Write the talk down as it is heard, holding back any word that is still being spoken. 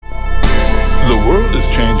is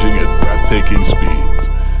changing at breathtaking speeds,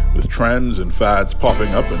 with trends and fads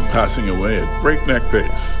popping up and passing away at breakneck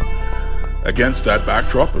pace. Against that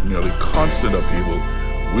backdrop of nearly constant upheaval,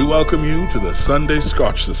 we welcome you to the Sunday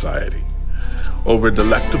Scotch Society. Over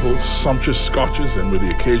delectable, sumptuous scotches and with the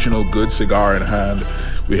occasional good cigar in hand,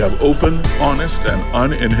 we have open, honest, and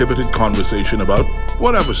uninhibited conversation about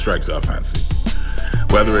whatever strikes our fancy.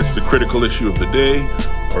 Whether it's the critical issue of the day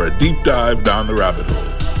or a deep dive down the rabbit hole,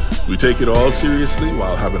 we take it all seriously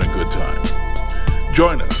while having a good time.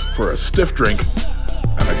 Join us for a stiff drink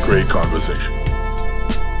and a great conversation.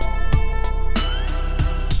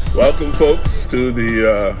 Welcome, folks, to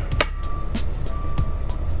the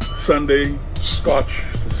Sunday Scotch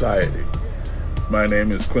Society. My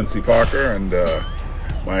name is Quincy Parker, and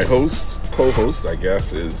my co-host, I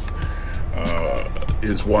guess, is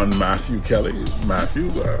one Matthew Kelly. Matthew,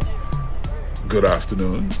 good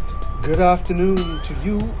afternoon. Good afternoon to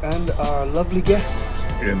you and our lovely guest.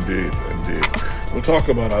 Indeed. We'll talk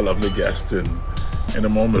about our lovely guest in a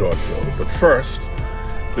moment or so. But first,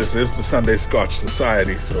 this is the Sunday Scotch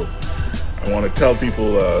Society, so I want to tell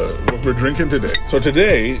people what we're drinking today. So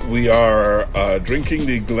today we are drinking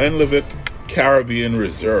the Glenlivet Caribbean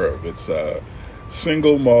Reserve. It's a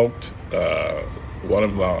single malt, one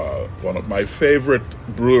of my favorite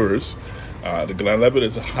brewers. The Glenlivet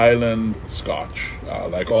is a Highland Scotch.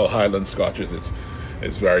 Like all Highland Scotches,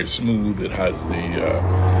 it's very smooth. It has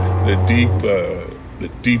the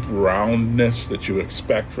deep roundness that you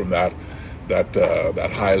expect from that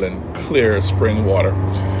Highland clear spring water.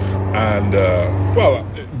 And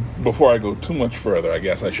before I go too much further, I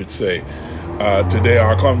guess I should say today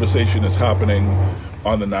our conversation is happening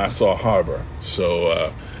on the Nassau Harbor,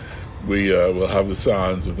 so we will have the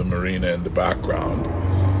sounds of the marina in the background,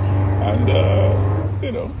 and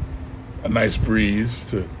a nice breeze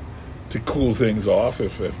to cool things off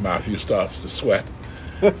if Matthew starts to sweat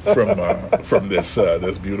from this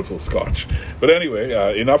beautiful Scotch. But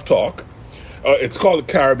anyway, enough talk. It's called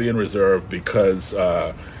the Caribbean Reserve because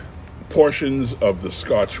portions of the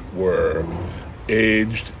Scotch were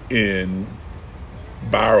aged in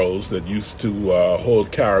barrels that used to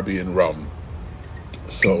hold Caribbean rum.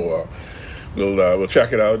 So we'll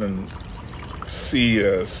check it out and see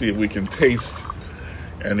if we can taste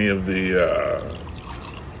any of the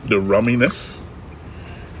rumminess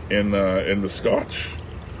in the Scotch.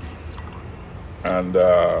 And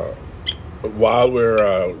while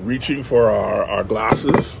we're reaching for our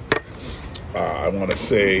glasses, I want to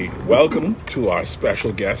say welcome to our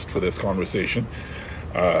special guest for this conversation.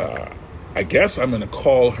 I guess I'm going to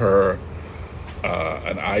call her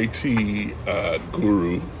an IT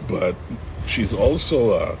guru, but she's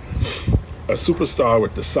also a superstar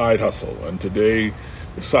with the side hustle. And today,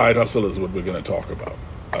 the side hustle is what we're going to talk about.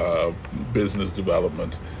 Business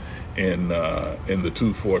development in the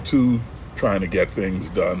 242, trying to get things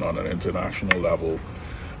done on an international level.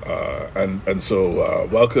 And so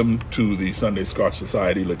welcome to the Sunday Scotch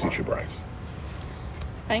Society, Laticia Brice.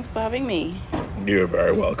 Thanks for having me. You're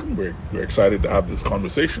very welcome. We're excited to have this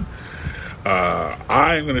conversation.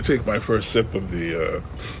 I'm going to take my first sip of the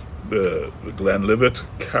Glenlivet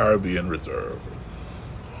Caribbean Reserve.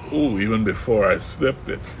 Ooh, even before I sip,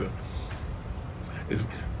 that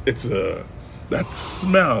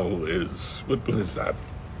smell is, what is that?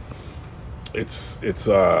 It's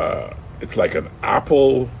like an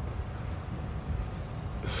apple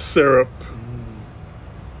syrup,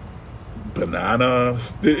 banana.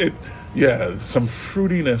 Some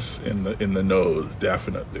fruitiness in the nose,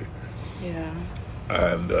 definitely. Yeah.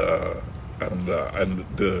 And the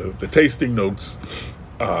tasting notes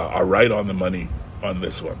are right on the money on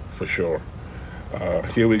this one for sure.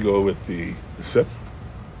 Here we go with the sip.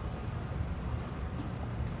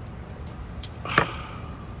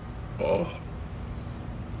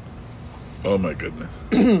 Oh my goodness.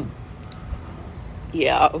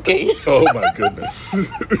 Yeah, okay. Oh my goodness.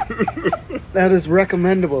 That is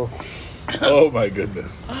recommendable. Oh my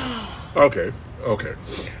goodness. Okay.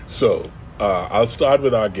 So, I'll start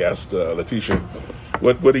with our guest, Laticia.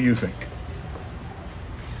 What do you think?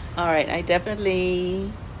 All right, I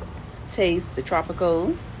definitely taste the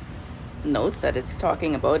tropical notes that it's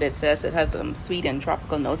talking about. It says it has some sweet and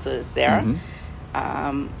tropical notes, so it's there.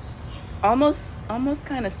 Mm-hmm. Almost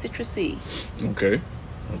kind of citrusy. Okay.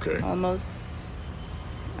 Almost,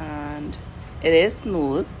 and it is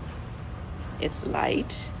smooth. It's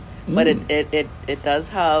light, but it does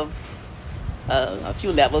have a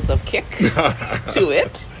few levels of kick to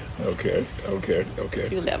it. Okay. A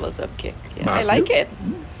few levels of kick. Yeah, Matthew? I like it.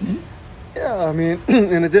 Mm-hmm. Yeah, I mean,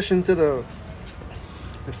 in addition to the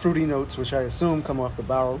fruity notes, which I assume come off the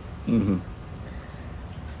barrel,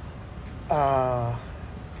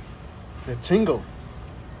 the tingle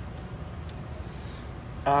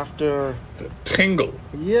after. The tingle.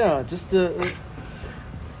 Yeah, just the.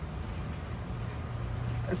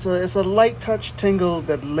 It's a light touch tingle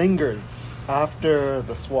that lingers after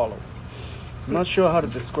the swallow. I'm not sure how to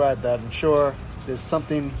describe that. I'm sure there's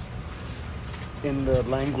something in the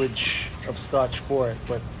language of Scotch for it,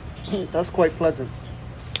 but that's quite pleasant.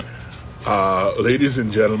 Ladies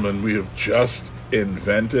and gentlemen, we have just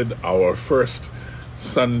invented our first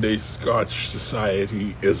Sunday Scotch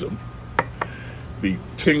Society-ism. The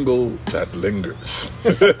tingle that lingers.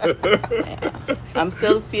 Yeah. I'm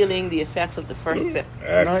still feeling the effects of the first sip.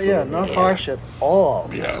 Not harsh at all.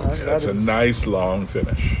 It's a nice long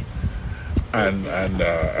finish. And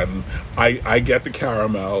I get the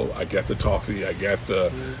caramel, I get the toffee, I get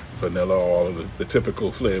the vanilla, all of the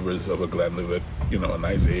typical flavors of a Glenlivet, a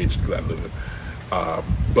nice aged Glenlivet.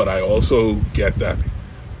 But I also get that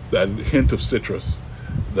hint of citrus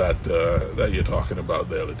that you're talking about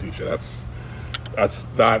there, Laticia.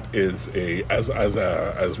 That is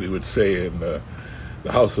as we would say in the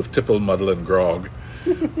house of tipple, muddle, and grog.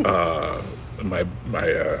 My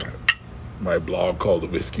blog called the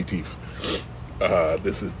Whiskey Thief.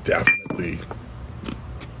 This is definitely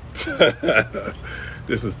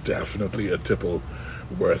a tipple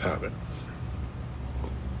worth having.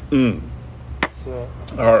 So,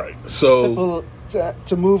 all right, so tipple,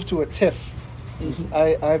 to move to a tiff,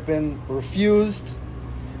 I've been refused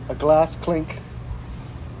a glass clink.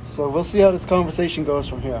 So we'll see how this conversation goes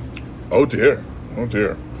from here. Oh dear.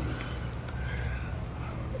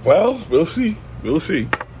 Well, we'll see.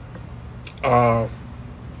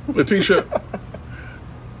 Laticia,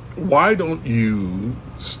 why don't you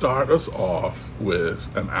start us off with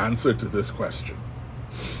an answer to this question?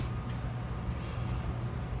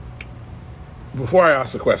 Before I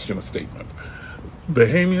ask the question, a statement.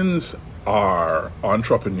 Bahamians are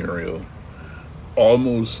entrepreneurial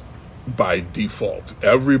almost by default.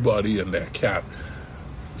 Everybody and their cat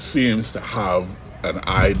seems to have an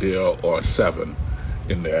idea or seven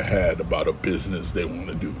in their head about a business they want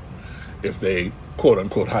to do. If they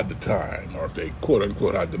quote-unquote had the time, or if they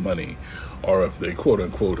quote-unquote had the money, or if they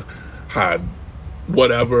quote-unquote had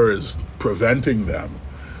whatever is preventing them.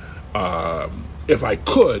 If I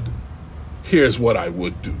could, here's what I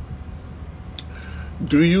would do.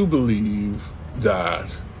 Do you believe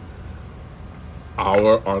that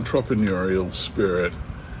our entrepreneurial spirit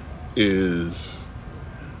is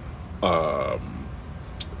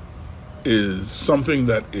something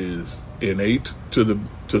that is innate to the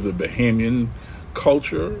Bahamian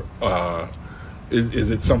culture? Is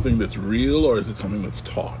it something that's real, or is it something that's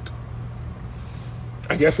taught?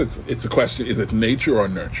 I guess it's a question: is it nature or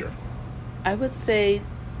nurture? I would say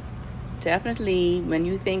definitely. When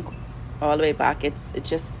you think all the way back, it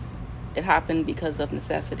happened because of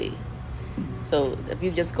necessity. So if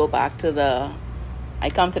you just go back to I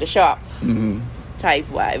come to the shop type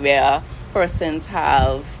where persons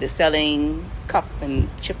they're selling cup and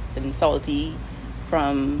chip and salty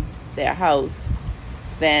from their house,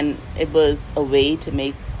 then it was a way to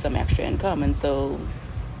make some extra income. And so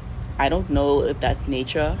I don't know if that's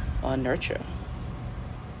nature or nurture,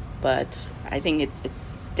 but I think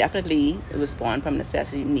it's definitely, it was born from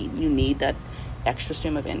necessity. You need that extra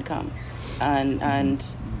stream of income, and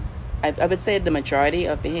I would say the majority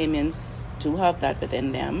of Bahamians do have that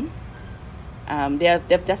within them. There are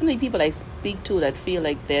definitely people I speak to that feel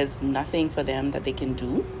like there's nothing for them that they can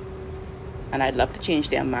do. And I'd love to change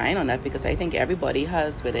their mind on that, because I think everybody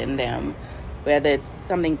has within them, whether it's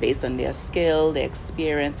something based on their skill, their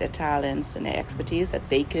experience, their talents, and their expertise that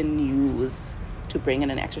they can use to bring in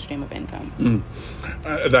an extra stream of income.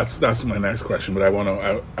 That's my next question, but I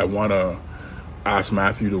want to ask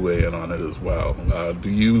Matthew to weigh in on it as well. Do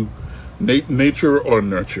you nature or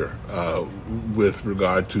nurture with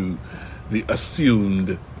regard to the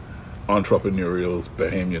assumed entrepreneurial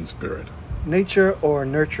Bahamian spirit? Nature or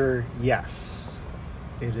nurture, yes.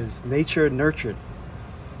 It is nature nurtured.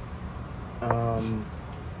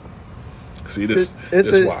 See, this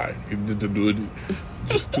is why you did to do it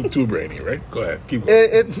just too brainy, right? Go ahead, keep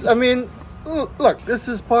going. Look, this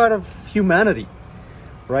is part of humanity,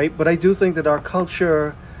 right? But I do think that our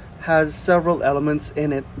culture has several elements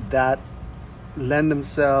in it that lend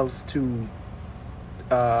themselves to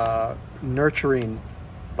nurturing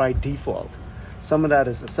by default. Some of that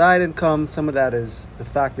is the side income. Some of that is the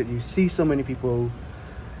fact that you see so many people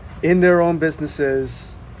in their own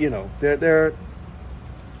businesses. You know, there's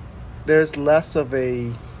less of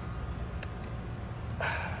an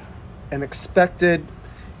expected,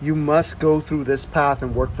 you must go through this path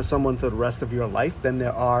and work for someone for the rest of your life than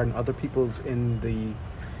there are in other people's in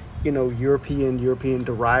European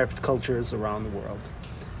derived cultures around the world.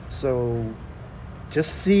 So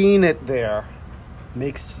just seeing it there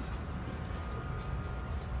makes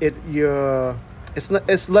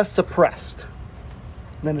it's less suppressed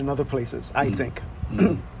than in other places, I think.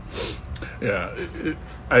 Yeah,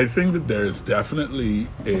 I think that there's definitely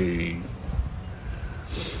an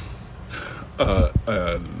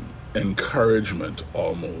encouragement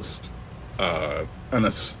almost, an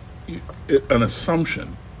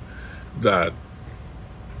assumption that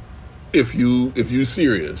if you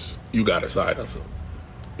serious, you got a side hustle.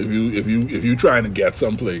 If you trying to get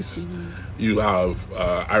someplace, you have.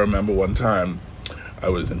 I remember one time I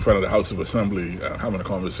was in front of the House of Assembly having a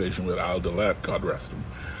conversation with Al Dillette, God rest him.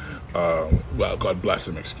 Well, God bless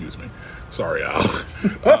him, excuse me. Sorry, Al.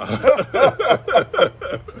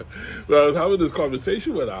 But I was having this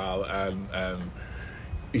conversation with Al, and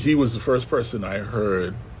he was the first person I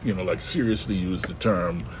heard, seriously use the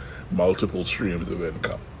term multiple streams of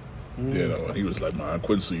income. And he was like, man,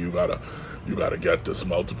 Quincy, you gotta get this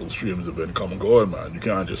multiple streams of income going, man. You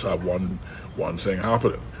can't just have one thing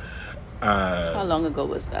happening. And how long ago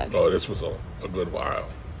was that? Oh, this was a good while.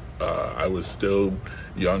 I was still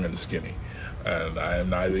young and skinny, and I am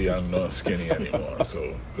neither young nor skinny anymore.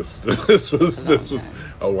 So this was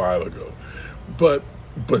a while ago. But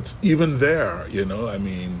even there,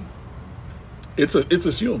 it's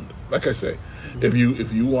assumed. Like I say, if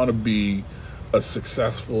you want to be a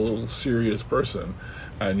successful, serious person,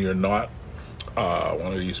 and you're not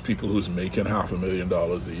one of these people who's making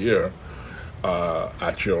 $500,000 a year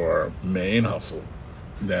at your main hustle,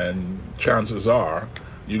 then chances are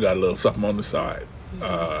you got a little something on the side,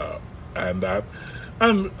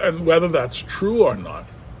 and whether that's true or not,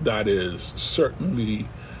 that is certainly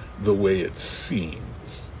the way it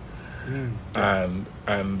seems, and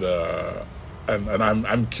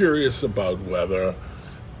I'm curious about whether,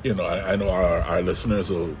 I know our listeners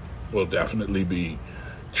will definitely be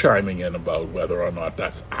chiming in about whether or not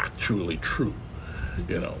that's actually true,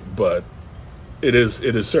 but it is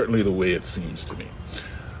certainly the way it seems to me.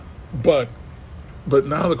 But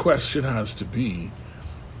now the question has to be,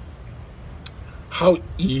 how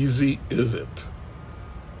easy is it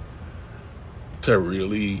to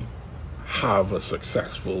really have a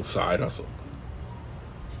successful side hustle?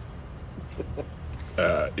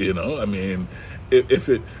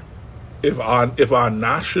 If our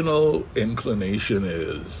national inclination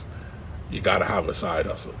is you got to have a side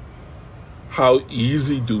hustle, how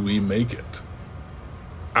easy do we make it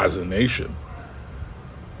as a nation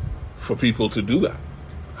for people to do that?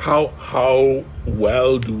 How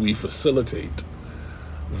well do we facilitate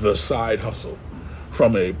the side hustle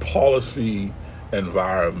from a policy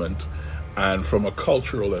environment and from a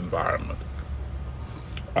cultural environment?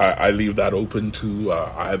 I leave that open to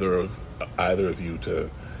either of you to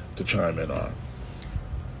chime in on.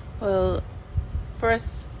 Well,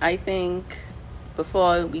 first, I think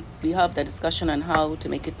before we have the discussion on how to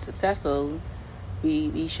make it successful,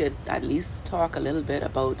 we should at least talk a little bit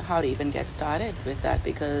about how to even get started with that,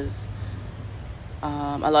 because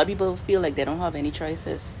a lot of people feel like they don't have any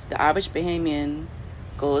choices. The average Bahamian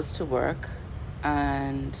goes to work,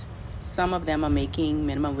 and some of them are making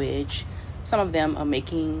minimum wage. Some of them are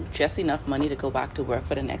making just enough money to go back to work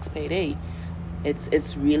for the next payday.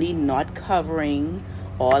 It's really not covering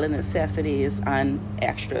all the necessities and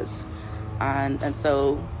extras. And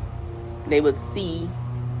so they would see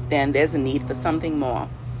then there's a need for something more.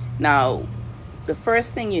 Now, the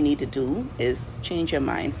first thing you need to do is change your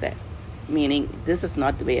mindset, meaning this is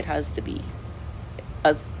not the way it has to be.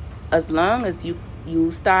 As long as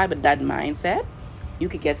you start with that mindset, you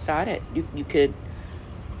could get started.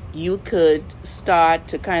 You could start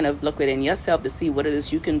to kind of look within yourself to see what it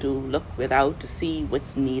is you can do, look without to see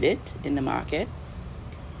what's needed in the market,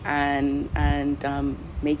 and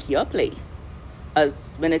make your play.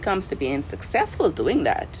 As when it comes to being successful doing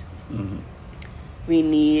that, we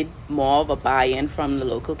need more of a buy-in from the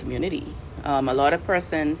local community. A lot of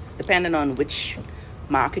persons, depending on which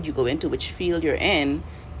market you go into, which field you're in,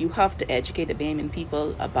 you have to educate the Bahamian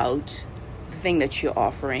people about the thing that you're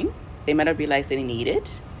offering. They may not realize they need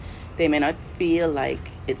it. They may not feel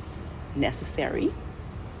like it's necessary.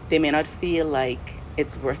 They may not feel like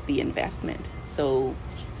it's worth the investment. So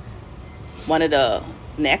one of the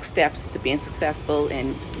next steps to being successful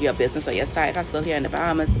in your business or your side hustle here in the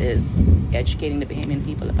Bahamas is educating the Bahamian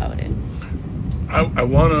people about it. I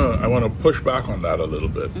wanna push back on that a little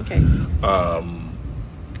bit. Okay.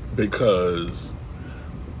 Because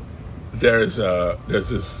there's a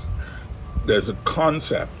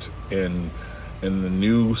concept in the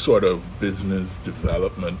new sort of business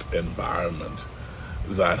development environment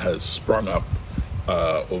that has sprung up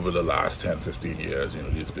over the last 10, 15 years,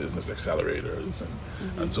 these business accelerators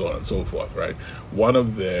and so on and so forth, right? One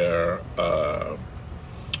of their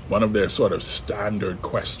sort of standard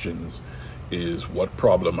questions is, what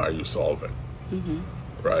problem are you solving?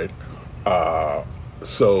 Right?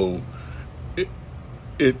 So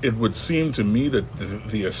it would seem to me that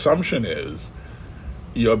the assumption is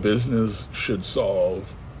your business should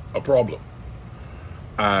solve a problem.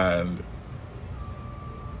 And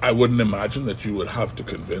I wouldn't imagine that you would have to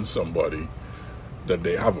convince somebody that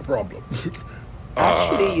they have a problem.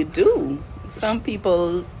 Actually, you do. Some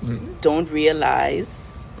people don't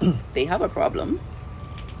realize they have a problem.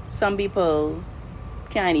 Some people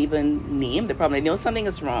can't even name the problem. They know something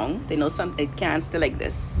is wrong. They know it can't stay like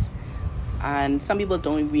this. And some people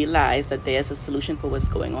don't realize that there's a solution for what's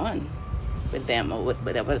going on with them or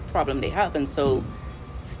whatever problem they have. And so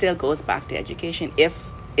still goes back to education. If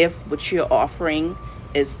what you're offering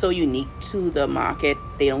is so unique to the market,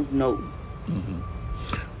 they don't know.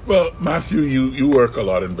 Well, Matthew, you work a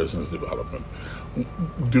lot in business development.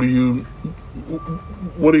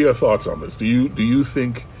 What are your thoughts on this? Do you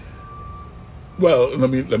think? Well, let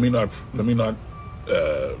me not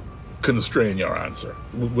constrain your answer.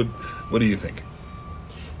 What do you think?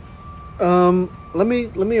 Let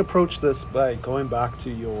me approach this by going back to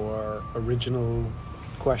your original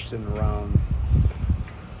question around.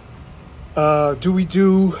 Do we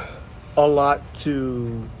do a lot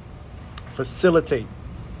to facilitate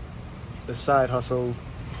the side hustle,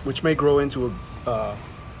 which may grow into a,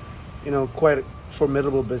 quite a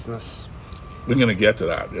formidable business? We're going to get to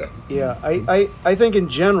that, yeah. Yeah, I think in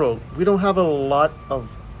general, we don't have a lot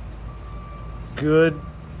of good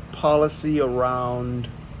policy around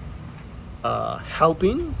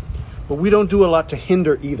helping, but we don't do a lot to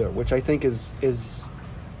hinder either, which I think is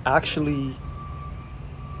actually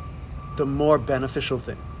the more beneficial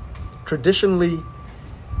thing. Traditionally,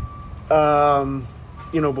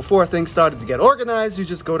 before things started to get organized, you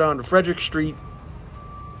just go down to Frederick Street,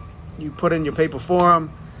 you put in your paper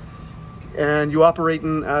form, and you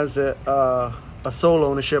operating as a sole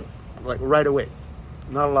ownership like right away.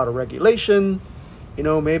 Not a lot of regulation.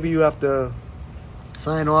 Maybe you have to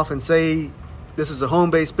sign off and say, this is a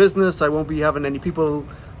home-based business. I won't be having any people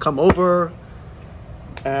come over.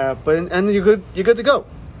 And you're good to go.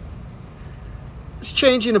 It's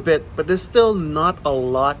changing a bit, but there's still not a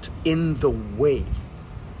lot in the way.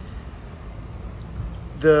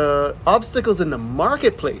 The obstacles in the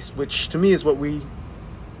marketplace, which to me is what we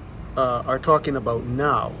are talking about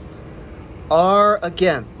now, are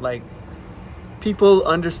again like people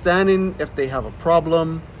understanding if they have a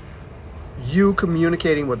problem, you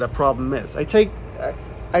communicating what that problem is. I take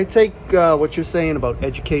what you're saying about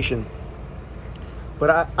education,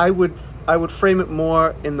 but I would frame it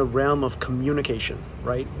more in the realm of communication,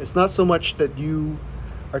 right? It's not so much that you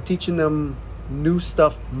are teaching them new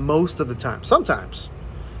stuff most of the time. Sometimes.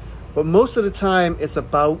 But most of the time, it's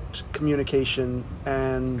about communication,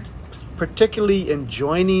 and particularly in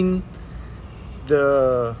joining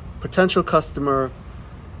the potential customer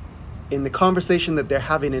in the conversation that they're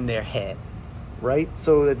having in their head, right?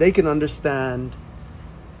 So that they can understand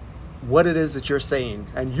what it is that you're saying,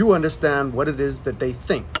 and you understand what it is that they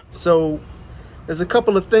think. So there's a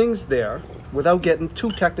couple of things there, without getting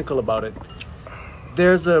too technical about it.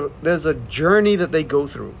 There's a journey that they go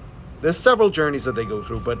through. There's several journeys that they go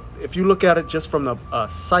through, but if you look at it just from the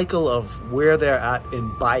cycle of where they're at in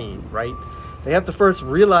buying, right? They have to first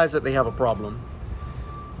realize that they have a problem.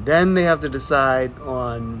 Then they have to decide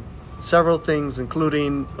on several things,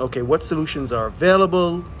 including, okay, what solutions are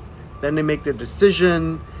available. Then they make their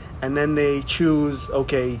decision, and then they choose,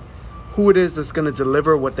 okay, who it is that's going to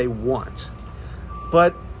deliver what they want.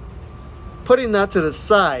 But putting that to the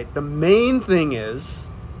side, the main thing is,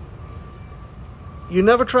 you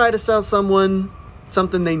never try to sell someone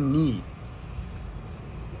something they need,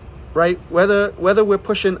 right? Whether we're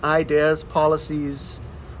pushing ideas, policies,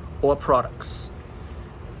 or products,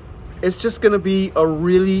 it's just going to be a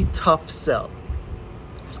really tough sell.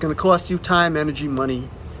 It's going to cost you time, energy, money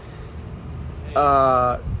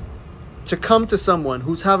to come to someone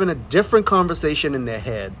who's having a different conversation in their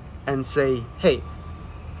head and say, hey,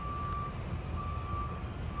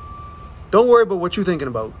 don't worry about what you're thinking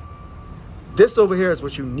about. This over here is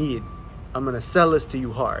what you need. I'm going to sell this to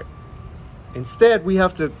you hard. Instead, we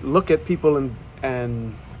have to look at people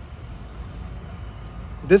and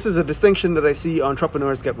this is a distinction that I see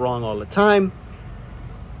entrepreneurs get wrong all the time.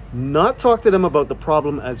 Not talk to them about the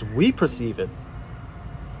problem as we perceive it,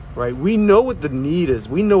 right? We know what the need is.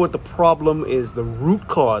 We know what the problem is, the root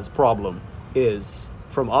cause problem is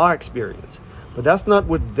from our experience. But that's not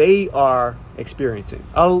what they are experiencing.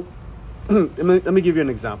 I'll let me give you an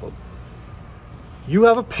example. You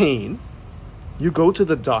have a pain. You go to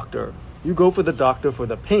the doctor. You go for the doctor for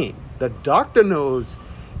the pain. The doctor knows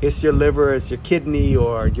it's your liver, it's your kidney,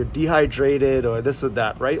 or you're dehydrated, or this or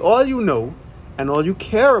that, right? All you know and all you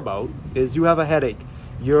care about is you have a headache.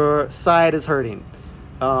 Your side is hurting.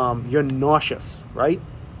 You're nauseous, right?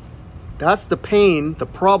 That's the pain, the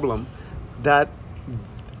problem that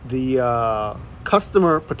the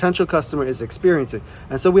potential customer is experiencing.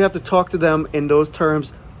 And so we have to talk to them in those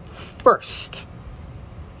terms first.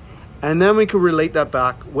 And then we can relate that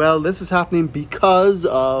back. Well, this is happening because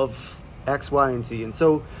of X, Y, and Z. And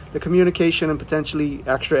so the communication and potentially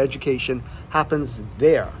extra education happens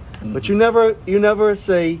there. Mm-hmm. But you never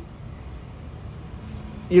say,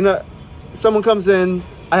 someone comes in,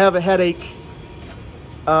 I have a headache,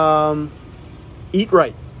 eat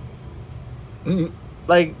right. Mm-hmm.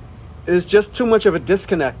 Like, there's just too much of a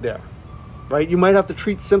disconnect there, right? You might have to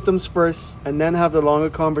treat symptoms first and then have the longer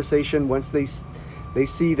conversation once they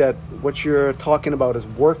see that what you're talking about is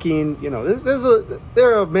working.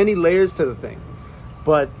 There are many layers to the thing,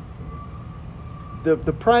 but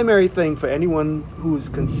the primary thing for anyone who's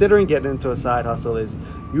considering getting into a side hustle is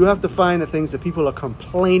you have to find the things that people are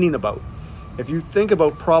complaining about. If you think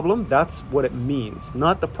about problem, that's what it means,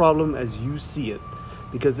 not the problem as you see it.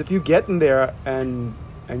 Because if you get in there and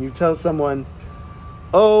you tell someone,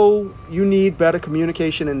 oh, you need better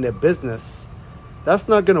communication in their business, that's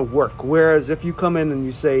not going to work. Whereas if you come in and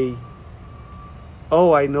you say,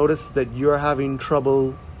 oh, I noticed that you're having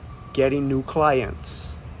trouble getting new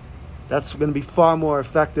clients, that's going to be far more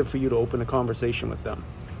effective for you to open a conversation with them.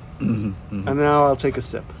 Mm-hmm, mm-hmm. And now I'll take a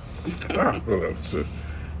sip. Well,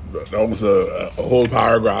 that was a whole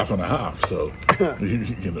paragraph and a half, so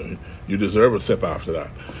you deserve a sip after that.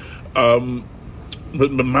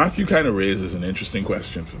 But Matthew kind of raises an interesting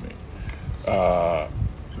question for me.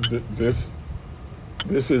 This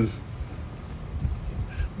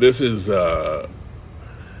is a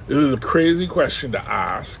crazy question to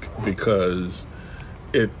ask because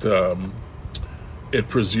it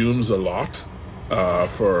presumes a lot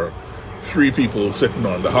for three people sitting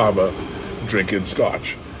on the harbor drinking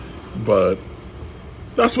scotch. But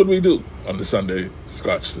that's what we do on the Sunday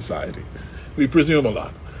Scotch Society. We presume a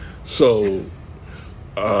lot. So,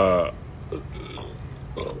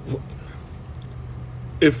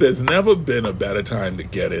 if there's never been a better time to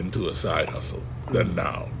get into a side hustle than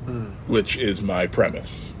now, which is my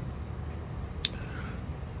premise,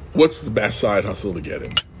 what's the best side hustle to get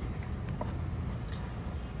in?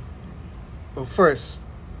 Well, first,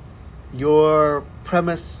 your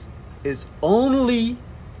premise is only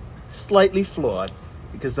slightly flawed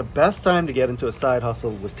because the best time to get into a side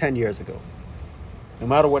hustle was 10 years ago. No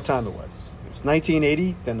matter what time it was. If it was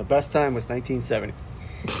 1980, then the best time was 1970.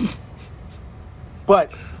 But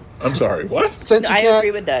I'm sorry, what? I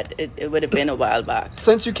agree with that. It would have been a while back.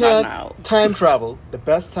 Since you can't time travel, the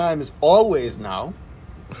best time is always now.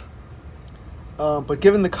 But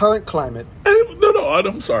given the current climate...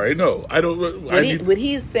 I'm sorry, no. I don't... What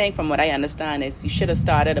he is saying, from what I understand, is you should have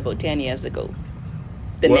started about 10 years ago.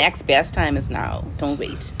 The next best time is now. Don't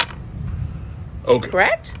wait. Okay.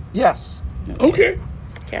 Correct? Yes. Okay.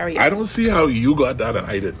 Carry on. I don't see how you got that and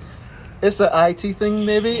I didn't. It's an IT thing,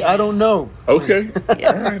 maybe? I don't know. Okay.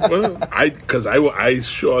 Yes. All right. Well, because I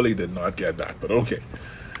surely did not get that, but okay.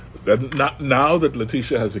 Now that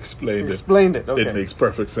Laticia has explained it, okay. It makes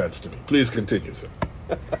perfect sense to me. Please continue, sir.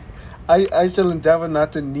 I shall endeavor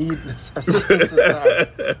not to need assistance this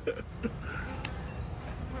time.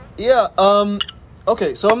 Yeah,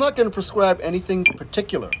 okay, so I'm not going to prescribe anything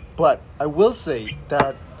particular, but I will say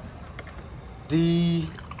that the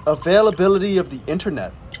availability of the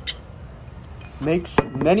internet makes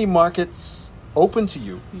many markets open to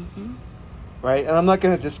you, right? And I'm not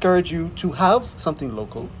going to discourage you to have something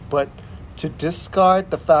local, but to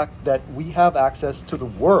discard the fact that we have access to the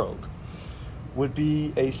world would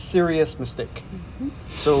be a serious mistake.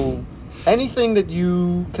 So anything that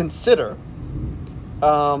you consider,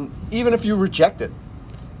 even if you reject it,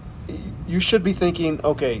 you should be thinking,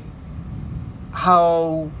 okay,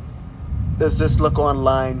 how does this look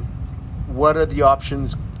online? What are the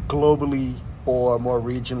options globally or more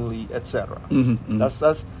regionally, etc.?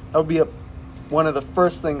 That would be one of the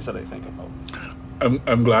first things that I think about.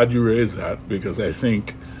 I'm glad you raised that because I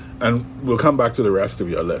think, and we'll come back to the rest of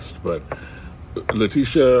your list, but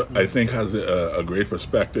Laticia, I think, has a great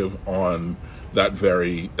perspective on that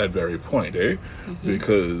very point,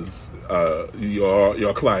 because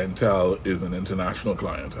your clientele is an international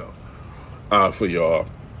clientele for your,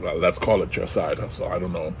 well, let's call it your side hustle. I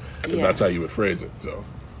don't know if that's how you would phrase it. So,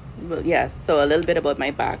 well, yes. So a little bit about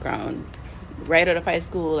my background. right out of high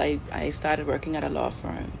school, I started working at a law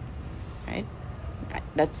firm, right?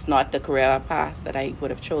 That's not the career path that I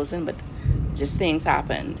would have chosen, but just things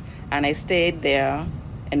happened. And I stayed there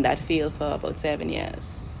in that field for about 7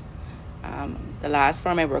 years. The last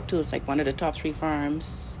firm I worked to was like one of the top 3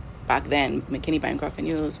 firms back then. McKinney Bancroft and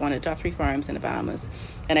Hughes, one of the top 3 firms in the Bahamas.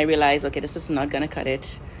 And I realized, okay, this is not going to cut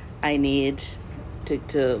it. I need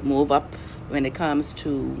to move up when it comes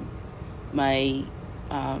to my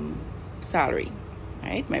salary,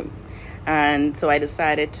 right? And so I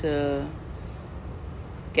decided to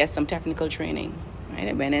get some technical training, right?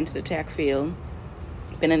 I went into the tech field.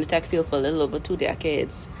 Been in the tech field for a little over 2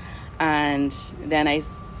 decades. And then I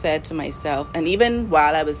said to myself, and even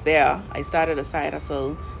while I was there, I started a side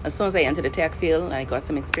hustle. As soon as I entered the tech field, I got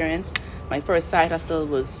some experience. My first side hustle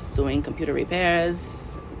was doing computer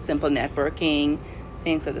repairs, simple networking,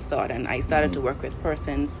 things of the sort. And I started to work with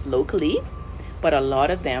persons locally, but a lot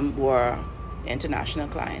of them were international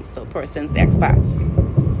clients, so persons, expats,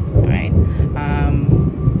 right?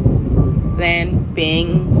 Then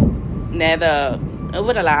being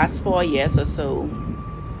over the last 4 years or so,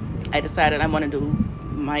 I decided I want to do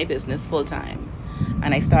my business full time.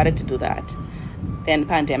 And I started to do that. Then the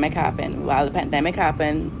pandemic happened. While the pandemic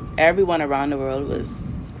happened, everyone around the world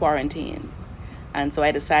was quarantined. And so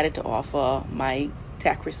I decided to offer my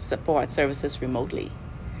tech support services remotely.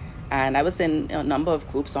 And I was in a number of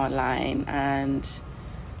groups online, and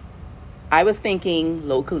I was thinking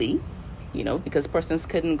locally, because persons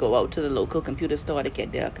couldn't go out to the local computer store to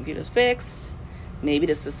get their computers fixed. Maybe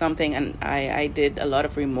this is something, and I did a lot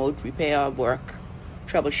of remote repair work,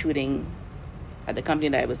 troubleshooting at the company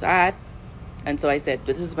that I was at. And so I said,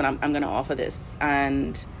 this is what I'm going to offer this.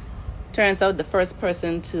 And turns out the first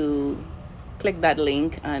person to click that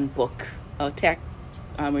link and book a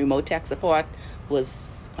remote tech support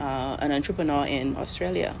was an entrepreneur in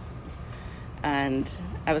Australia. And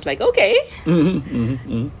I was like, okay.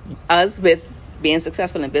 As with being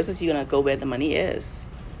successful in business, you're going to go where the money is.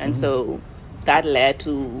 And so that led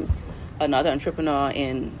to another entrepreneur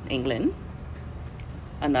in England,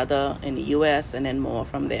 another in the US, and then more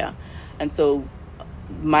from there. And so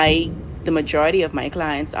the majority of my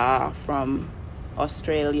clients are from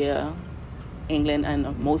Australia, England,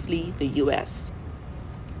 and mostly the US.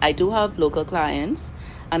 I do have local clients,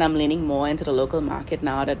 and I'm leaning more into the local market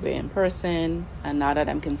now that we're in person, and now that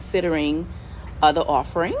I'm considering other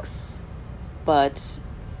offerings. But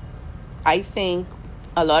I think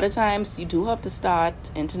a lot of times you do have to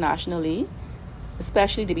start internationally,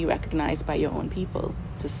 especially to be recognized by your own people,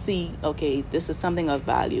 to see, okay, this is something of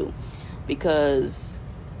value. Because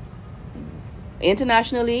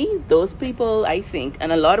internationally, those people, I think, in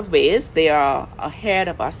a lot of ways, they are ahead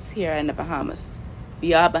of us here in the Bahamas.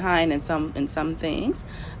 We are behind in some things,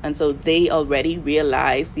 and so they already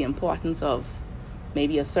realize the importance of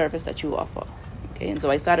maybe a service that you offer. Okay, and so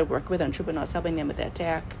I started working with entrepreneurs, helping them with their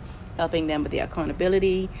tech, helping them with their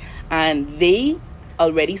accountability, and they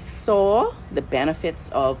already saw the benefits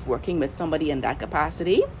of working with somebody in that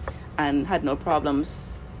capacity and had no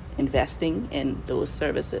problems investing in those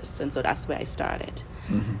services. And so that's where I started.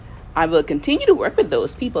 I will continue to work with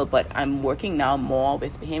those people, but I'm working now more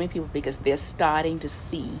with Bahamian people because they're starting to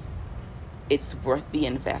see it's worth the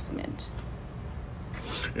investment.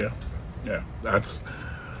 Yeah. That's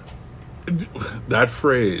that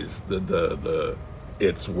phrase, the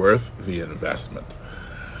it's worth the investment.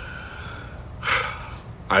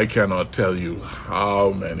 I cannot tell you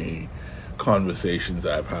how many conversations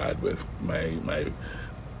I've had with my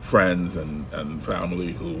friends and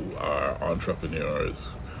family who are entrepreneurs,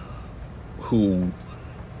 who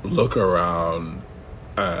look around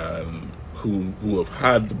and who have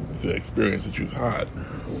had the experience that you've had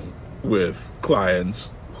with clients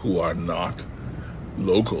who are not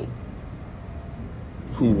local,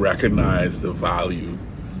 who recognize the value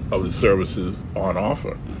of the services on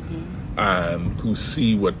offer, and who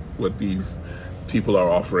see what these people are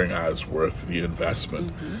offering as worth the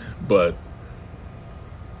investment. But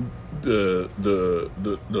the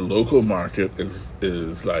local market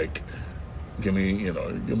is like, give me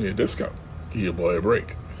a discount, give your boy a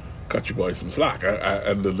break, cut your boy some slack.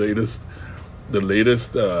 And the latest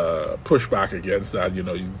pushback against that, you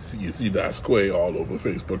see Dasquay all over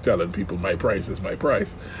Facebook telling people my price is my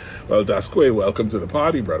price. Well, Dasquay, welcome to the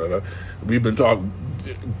party, brother. We've been talking.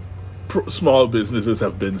 Small businesses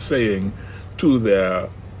have been saying to their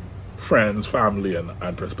friends, family,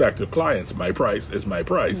 and prospective clients, my price is my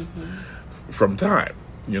price, from time.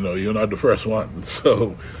 You're not the first one.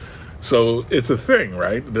 So it's a thing,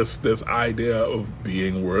 right? This idea of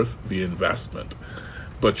being worth the investment.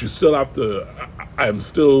 But you still have to, I'm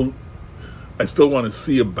still I still want to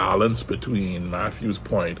see a balance between Matthew's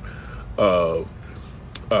point of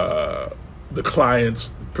the client's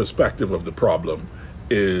perspective of the problem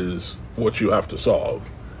is what you have to solve,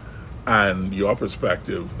 and your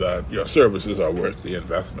perspective that your services are worth the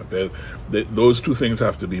investment. Those two things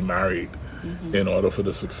have to be married in order for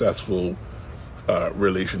the successful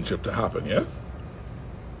relationship to happen, yes?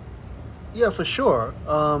 Yeah, for sure.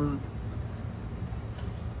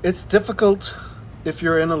 It's difficult if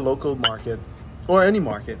you're in a local market or any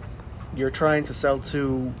market you're trying to sell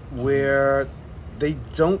to where they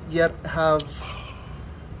don't yet have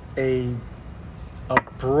a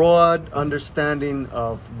broad understanding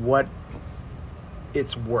of what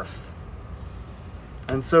it's worth.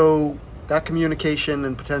 And so that communication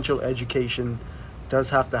and potential education does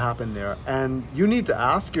have to happen there. And you need to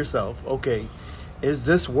ask yourself, okay, is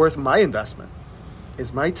this worth my investment?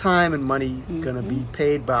 Is my time and money going to be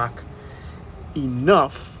paid back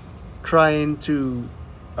enough trying to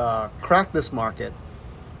crack this market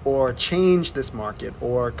or change this market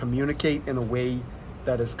or communicate in a way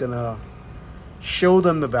that is going to show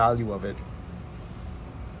them the value of it?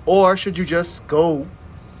 Or should you just go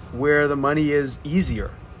where the money is easier,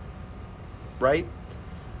 right?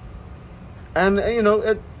 And, you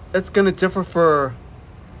know, it's going to differ for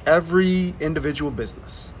every individual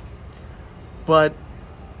business. But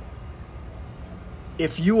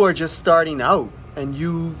if you are just starting out and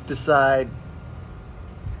you decide,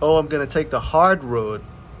 oh, I'm going to take the hard road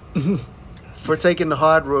for taking the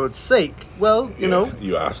hard road's sake, well, you know,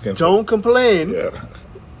 you asking don't complain Yeah,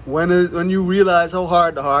 when you realize how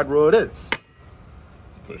hard the hard road is.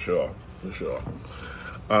 for sure.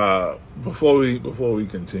 Before we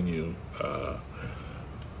continue,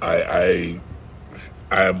 I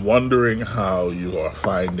am wondering how you are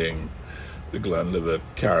finding the Glenlivet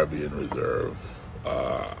Caribbean Reserve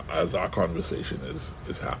as our conversation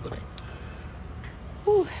is happening.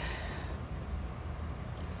 Whew.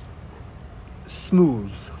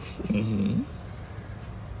 Smooth.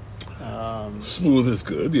 Smooth is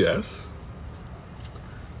good, yes.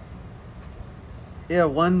 Yeah,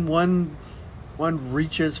 one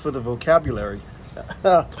reaches for the vocabulary.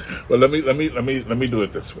 Well, let me do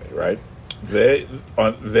it this way, right?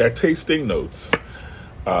 Their tasting notes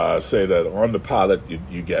say that on the palate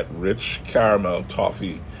you get rich caramel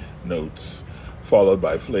toffee notes, followed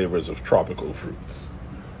by flavors of tropical fruits.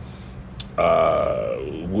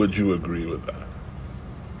 Would you agree with that?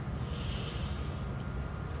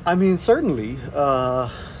 I mean, certainly. I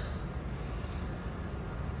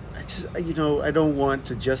don't want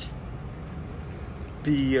to just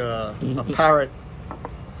be a parrot.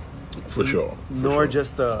 For sure. Nor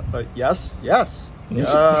just a yes.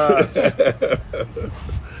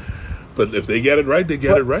 But if they get it right, they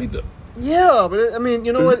get it right, though. Yeah, but I mean,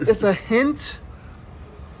 you know what? It's a hint.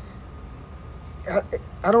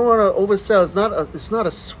 I don't want to oversell. It's not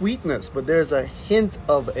a sweetness, but there's a hint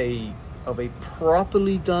of a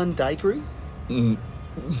properly done daiquiri.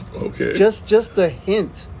 Okay. Just a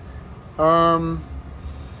hint. I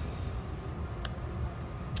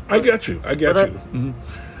get you.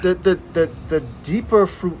 The deeper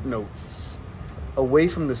fruit notes, away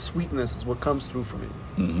from the sweetness, is what comes through for me.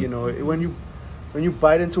 You know, when you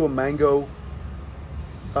bite into a mango,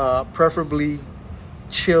 preferably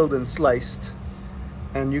chilled and sliced,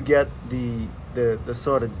 and you get the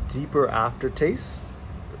sort of deeper aftertaste.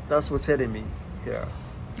 That's what's hitting me here.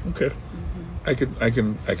 Okay. I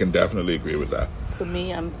can definitely agree with that. For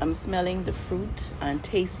me, I'm smelling the fruit and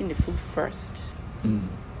tasting the fruit first.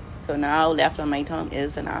 So now left on my tongue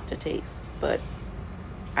is an aftertaste, but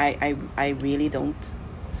I really don't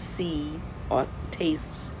see or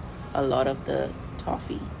taste a lot of the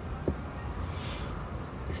toffee.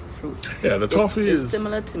 It's the fruit. Yeah, the toffee it's is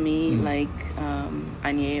similar to me, like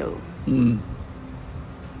añejo.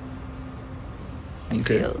 I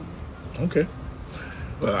feel. Okay.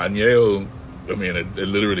 Well, añejo, I mean, it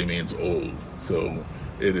literally means old, so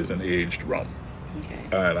it is an aged rum. Okay.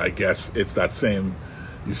 And I guess it's that same,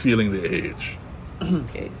 you're feeling the age.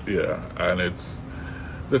 Okay. Yeah, and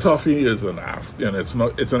the toffee is an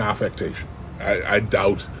affectation. I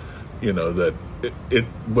doubt, that it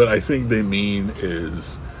what I think they mean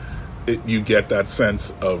is you get that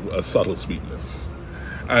sense of a subtle sweetness.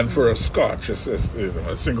 And for a Scotch, a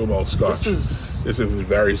single malt Scotch, this is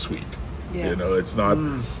very sweet. Yeah. It's not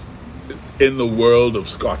in the world of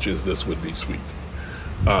Scotches. This would be sweet,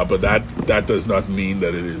 but that does not mean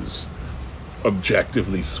that it is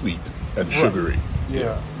objectively sweet and sugary.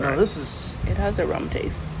 Yeah. Right. No, this is. It has a rum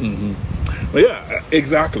taste. But yeah,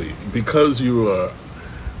 exactly. Because you are,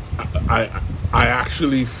 I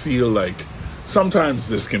actually feel like sometimes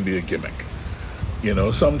this can be a gimmick. You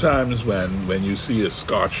know, sometimes when you see a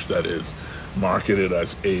Scotch that is marketed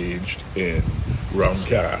as aged in rum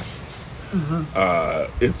casks,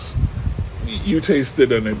 it's you taste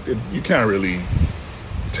it and you can't really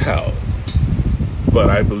tell. But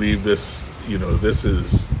I believe this, you know, this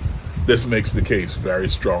makes the case very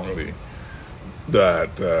strongly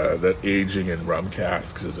that that aging in rum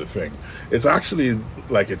casks is a thing. It's actually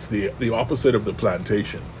like it's the opposite of the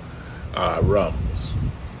plantation rums,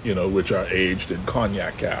 you know, which are aged in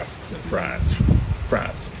cognac casks in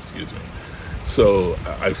France, excuse me. So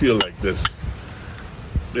I feel like this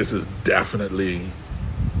is definitely,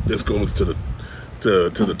 this goes to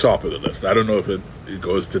the top of the list. I don't know if it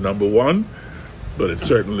goes to number one, but it's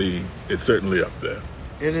certainly up there.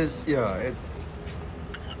 It is, yeah.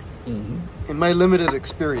 In my limited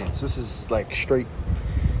experience, this is like straight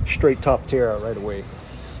top tier right away.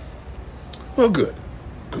 Well, good.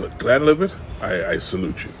 Glenlivet, I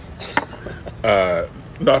salute you.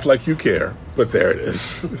 Not like you care, but there it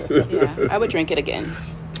is. Yeah, I would drink it again.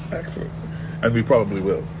 Excellent. And we probably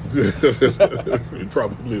will. We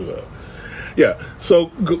probably will. Yeah. So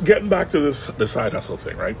getting back to the side hustle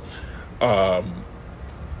thing, right?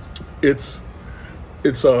 It's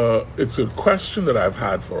a question that I've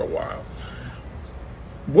had for a while.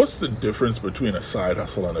 What's the difference between a side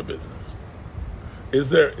hustle and a business?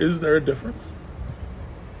 Is there a difference?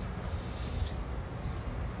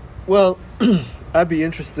 Well, I'd be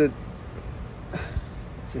interested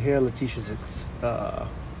to hear Leticia's.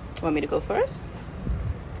 Want me to go first?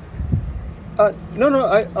 No.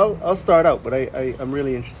 I'll start out, but I'm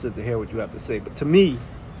really interested to hear what you have to say. But to me,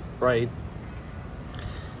 right,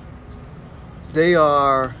 they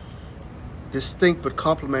are distinct but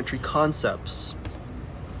complementary concepts.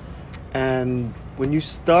 And when you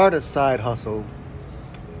start a side hustle,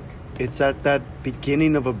 it's at that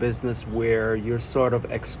beginning of a business where you're sort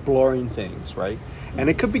of exploring things, right? And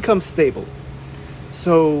it could become stable.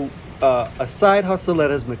 So a side hustle that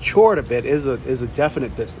has matured a bit is a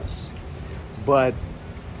definite business. But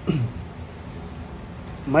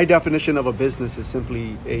my definition of a business is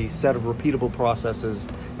simply a set of repeatable processes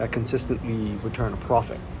that consistently return a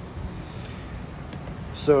profit.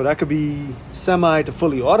 So that could be semi to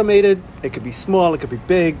fully automated. It could be small. It could be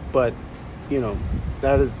big. But, you know,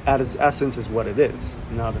 that is at its essence is what it is.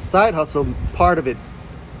 Now, the side hustle part of it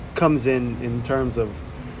comes in terms of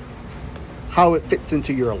how it fits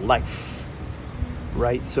into your life,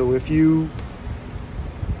 right? So if you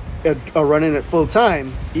are running it full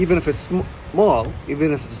time, even if it's small,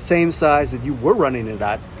 even if it's the same size that you were running it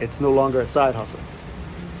at, it's no longer a side hustle.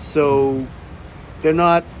 So they're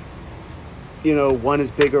not, you know, one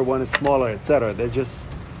is bigger, one is smaller, etc. They're just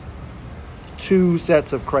two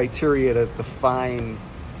sets of criteria to define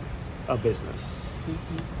a business.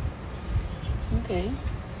 Okay.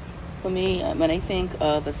 For me, when I think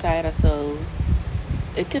of a side hustle,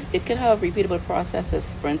 it could have repeatable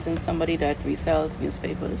processes. For instance, somebody that resells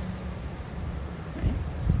newspapers, right?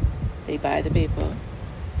 They buy the paper,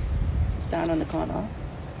 stand on the corner,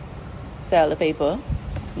 sell the paper,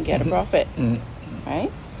 and get a profit,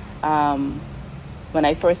 right? When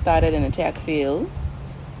I first started in the tech field,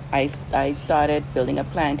 I started building a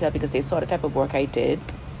clientele because they saw the type of work I did,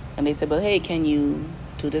 and they said, "Well, hey, can you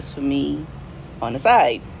do this for me on the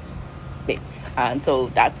side?" And so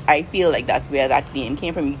I feel like that's where that name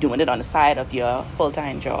came from. You doing it on the side of your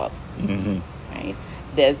full-time job, right?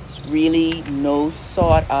 There's really no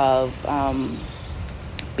sort of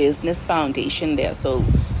business foundation there. So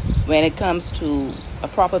when it comes to a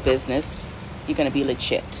proper business, you're going to be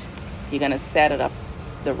legit. You're going to set it up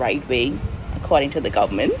the right way according to the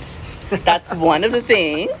government. That's one of the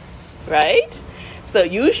things, right? So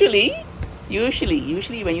usually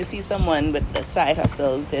when you see someone with a side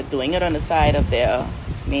hustle, they're doing it on the side of their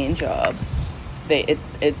main job.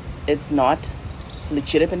 It's not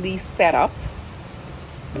legitimately set up.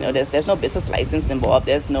 You know, there's no business license involved.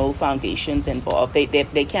 There's no foundations involved.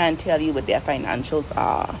 They can't tell you what their financials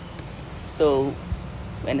are. So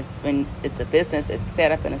when it's a business, it's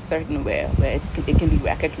set up in a certain way where it can be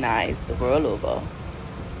recognized the world over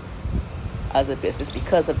as a business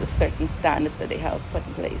because of the certain standards that they have put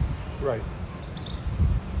in place. Right.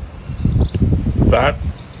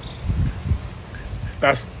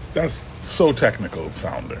 That's so technical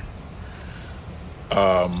sounding.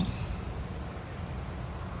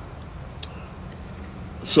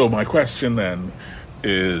 So my question then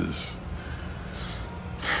is,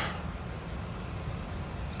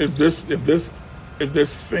 if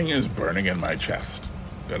this thing is burning in my chest,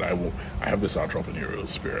 that I have this entrepreneurial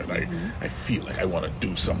spirit, I feel like I want to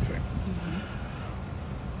do something.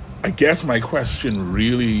 I guess my question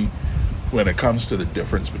really when it comes to the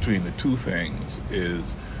difference between the two things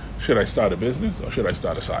is, should I start a business or should I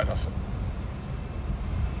start a side hustle?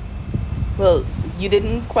 Well, you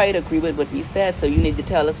didn't quite agree with what we said, so you need to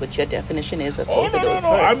tell us what your definition is of both of those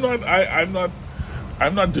first.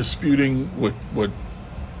 I'm not disputing what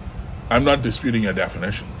I'm not disputing your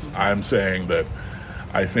definitions. I'm saying that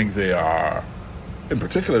I think they are, in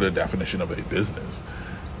particular, the definition of a business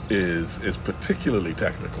is particularly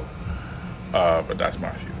technical. But that's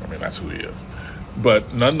Matthew. I mean, that's who he is.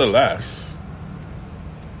 But nonetheless,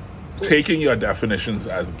 taking your definitions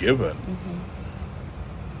as given,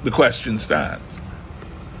 the question stands: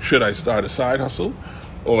 should I start a side hustle,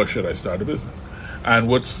 or should I start a business? And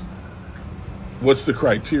what's the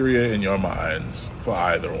criteria in your minds for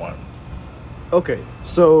either one? Okay,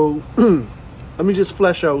 so let me just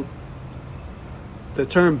flesh out the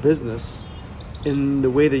term business in the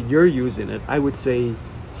way that you're using it. I would say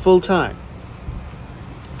full-time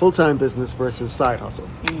business versus side hustle,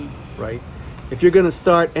 right? If you're going to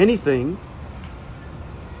start anything,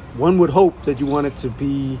 one would hope that you want it to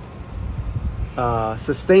be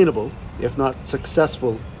sustainable, if not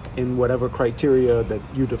successful, in whatever criteria that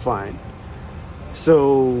you define.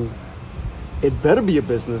 So it better be a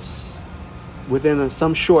business within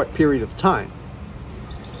some short period of time.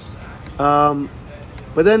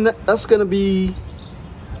 But then that's going to be,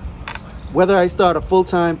 whether I start a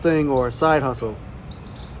full-time thing or a side hustle,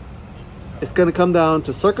 it's going to come down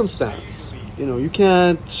to circumstance. You know, you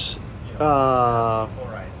can't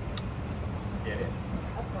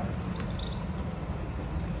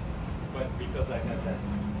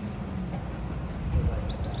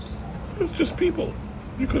It's just people.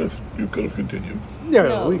 You could have continued. Yeah,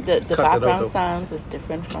 No, the cut that background out, though. sounds is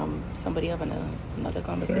different from somebody having another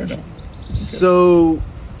conversation. So,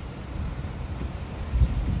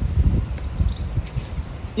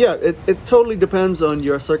 yeah, it totally depends on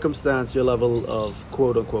your circumstance, your level of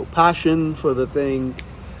quote-unquote passion for the thing,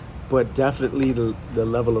 but definitely the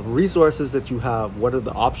level of resources that you have. What are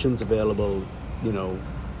the options available? You know,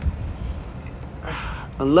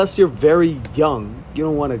 unless you're very young, you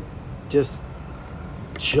don't want to just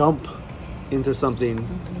jump into something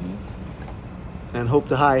and hope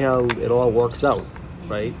to high hell it all works out,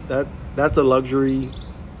 right? That's a luxury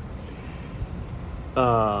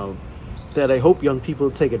that I hope young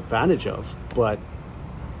people take advantage of, but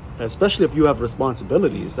especially if you have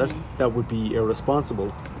responsibilities, that would be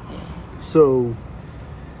irresponsible. So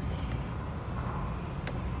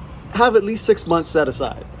have at least 6 months set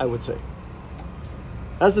aside, I would say.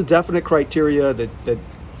 That's a definite criteria that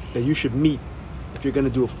you should meet if you're going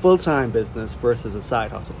to do a full-time business versus a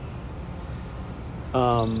side hustle.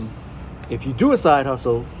 If you do a side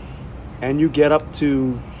hustle and you get up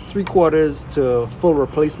to 3/4 to full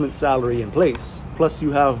replacement salary in place, plus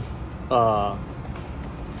you have a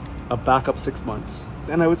backup 6 months,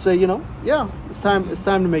 then I would say, it's time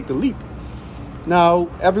to make the leap. Now,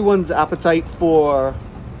 everyone's appetite for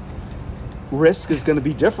risk is going to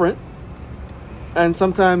be different, and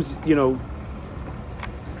sometimes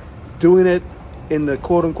doing it in the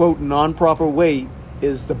quote-unquote non-proper way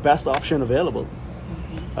is the best option available.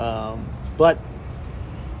 But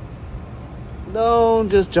don't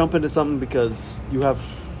just jump into something because you have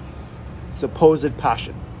supposed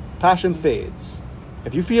passion. Passion fades.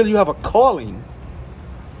 If you feel you have a calling,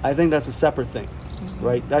 I think that's a separate thing,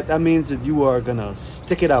 right? That means that you are gonna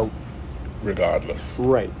stick it out regardless.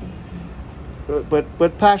 Right.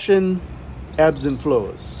 But passion ebbs and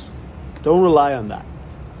flows. Don't rely on that.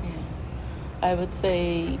 I would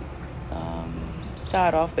say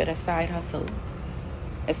start off with a side hustle,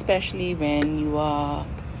 especially when you are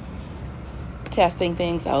testing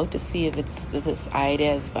things out to see if this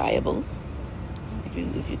idea is viable,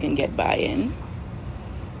 if you can get buy-in.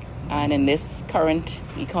 And in this current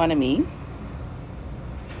economy,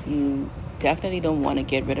 you definitely don't want to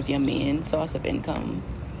get rid of your main source of income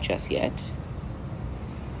just yet.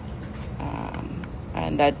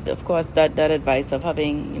 And that, of course, that advice of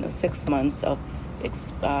having 6 months of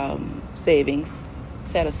savings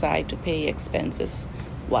set aside to pay expenses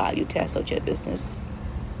while you test out your business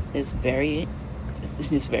is very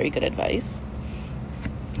good advice.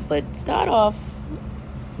 But start off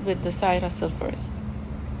with the side hustle first.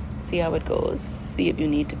 See how it goes. See if you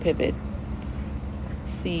need to pivot.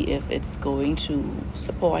 See if it's going to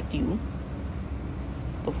support you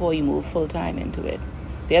before you move full time into it.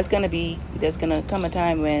 There's gonna come a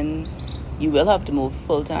time when you will have to move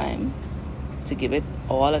full time to give it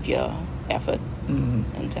all of your effort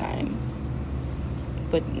and time.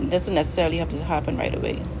 But it doesn't necessarily have to happen right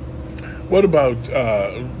away. What about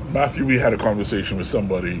Matthew? We had a conversation with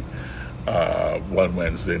somebody one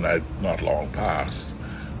Wednesday night, not long past,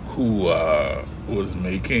 who was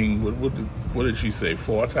making what did she say,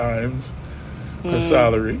 4 times her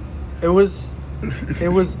salary. It was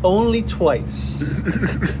only twice.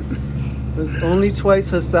 It was only twice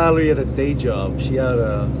her salary at a day job. She had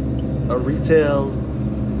a retail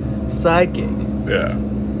side gig. Yeah,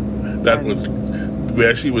 that was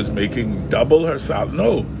where she was making double her salary.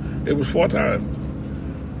 No, it was 4 times.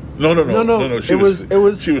 No. She was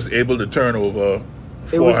able to turn over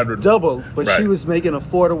 400. It was double, but right. She was making a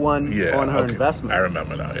 4-to-1 on her investment. I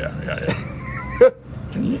remember now. Yeah.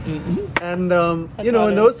 And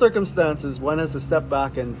in those circumstances, one has to step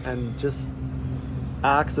back and just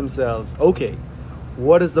ask themselves, okay,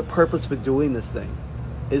 what is the purpose for doing this thing?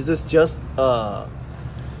 Is this just a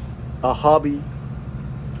hobby,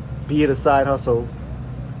 be it a side hustle,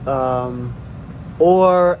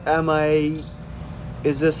 or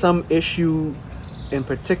is there some issue in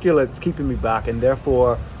particular that's keeping me back, and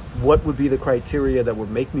therefore what would be the criteria that would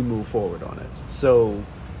make me move forward on it? So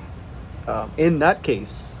in that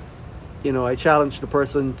case, I challenge the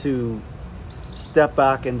person to step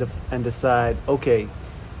back and decide, okay,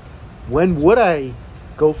 when would I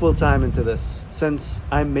go full time into this, since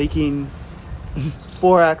I'm making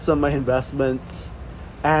 4x on my investments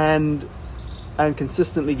and I'm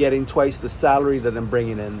consistently getting twice the salary that I'm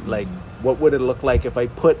bringing in? Like, what would it look like if I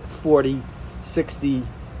put 40, 60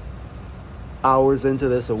 hours into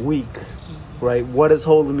this a week, right? What is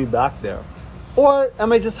holding me back there? Or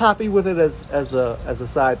am I just happy with it as a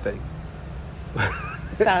side thing?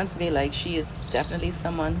 Sounds to me like she is definitely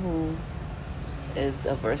someone who is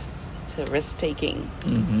averse to risk taking,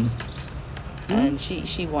 and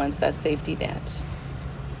she wants that safety net.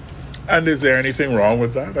 And is there anything wrong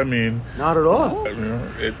with that? I mean, not at all.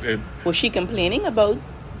 Was she complaining about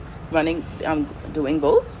doing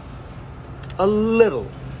both? A little.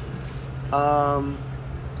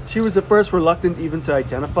 She was at first reluctant even to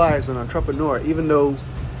identify as an entrepreneur, even though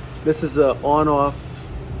this is a on-off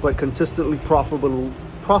but consistently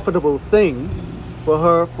profitable thing for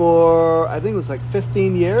her for, I think it was like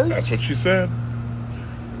 15 years. That's what she said.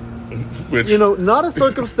 Which, not a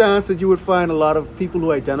circumstance that you would find a lot of people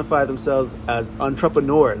who identify themselves as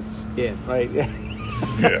entrepreneurs in, right?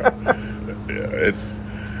 yeah.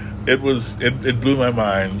 It blew my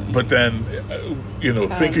mind. But then,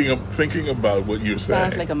 thinking about what you're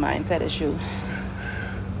saying. Sounds like a mindset issue.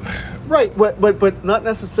 Right, but not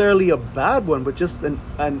necessarily a bad one, but just an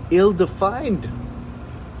ill-defined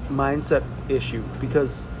mindset issue.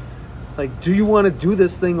 Because, like, do you want to do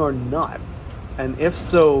this thing or not? And if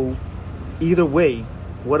so, either way,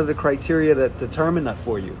 what are the criteria that determine that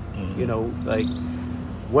for you?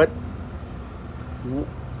 What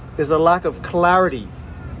is a lack of clarity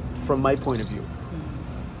from my point of view.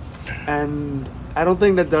 And I don't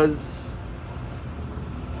think that does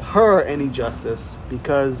her any justice,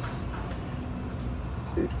 because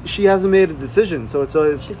she hasn't made a decision. So it's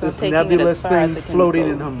this nebulous thing floating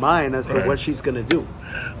in her mind as to what she's going to do.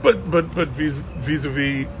 But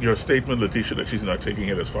vis-a-vis your statement, Laticia, that she's not taking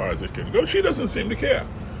it as far as it can go, she doesn't seem to care.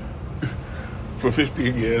 For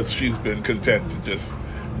 15 years, she's been content to just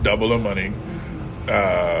double her money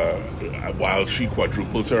while she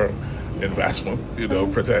quadruples her investment,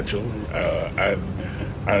 potential,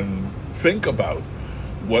 and think about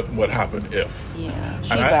what would happen if. Yeah, she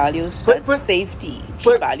values safety.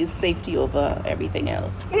 She values safety over everything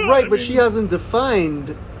else. Right, but she hasn't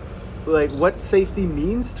defined what safety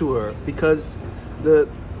means to her, because the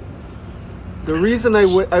reason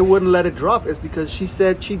I wouldn't let it drop is because she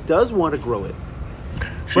said she does want to grow it.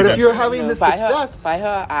 But if you're having the success by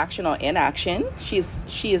her action or inaction, she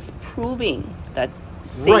is proving that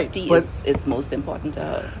safety is most important to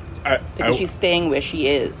her. Because she's staying where she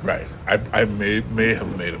is. Right. I may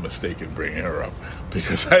have made a mistake in bringing her up,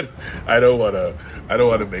 because I don't want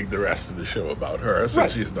to make the rest of the show about her,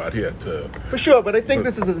 since she's not here to. For sure, but I think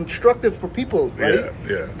this is instructive for people, right?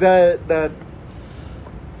 Yeah. That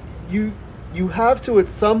you have to, at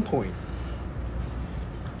some point,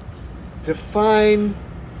 define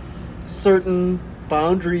certain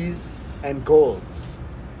boundaries and goals.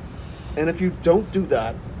 And if you don't do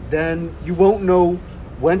that, then you won't know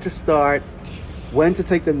when to start, when to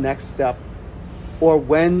take the next step, or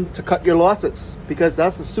when to cut your losses, because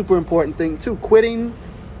that's a super important thing too. Quitting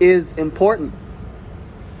is important,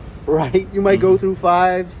 right? You might go through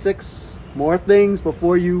 5, 6 more things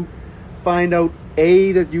before you find out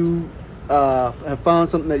that you have found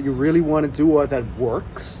something that you really want to do, or that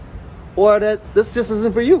works, or that this just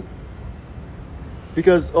isn't for you.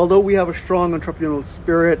 Because although we have a strong entrepreneurial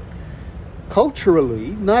spirit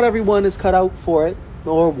culturally, not everyone is cut out for it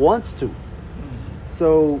or wants to.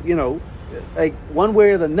 So, one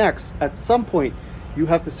way or the next, at some point, you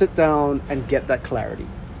have to sit down and get that clarity.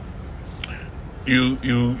 You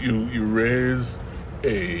raise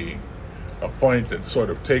a point that sort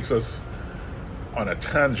of takes us on a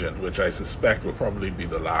tangent, which I suspect will probably be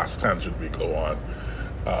the last tangent we go on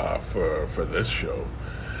for this show.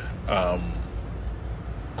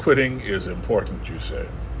 Quitting is important, you say.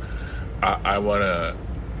 I wanna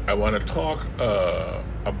talk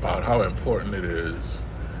about how important it is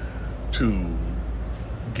to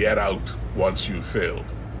get out once you've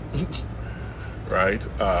failed. Right?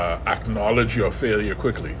 Acknowledge your failure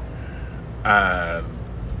quickly, and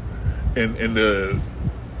in the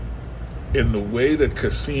way that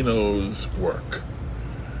casinos work,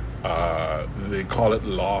 they call it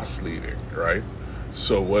loss leading, right?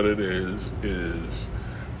 So what it is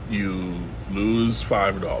you lose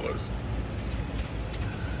 $5.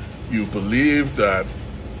 You believe that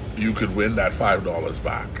you could win that $5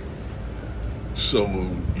 back, so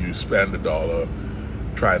you spend $1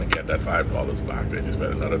 trying to get that $5 back. Then you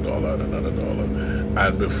spend another $1 and another $1,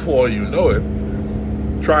 and before you know it,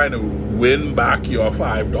 trying to win back your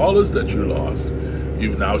 $5 that you lost,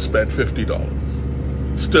 you've now spent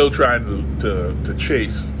 $50. Still trying to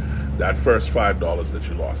chase that first $5 that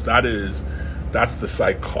you lost. That's the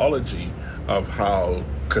psychology of how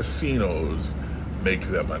casinos make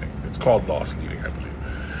their money. It's called loss leading, I believe,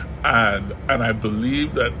 and I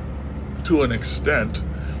believe that to an extent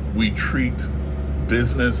we treat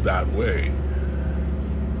business that way,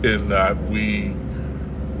 in that we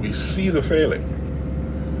see the failing,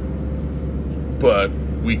 but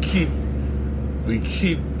we keep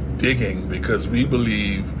digging because we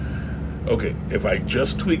believe, okay, if I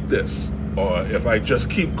just tweak this, or if I just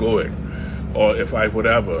keep going, or if I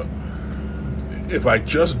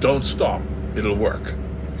just don't stop, it'll work.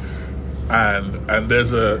 And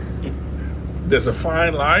there's a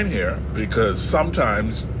fine line here, because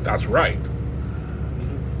sometimes that's right.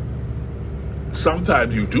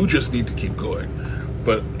 Sometimes you do just need to keep going.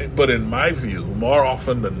 But in my view, more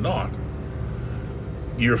often than not,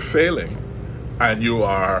 you're failing, and you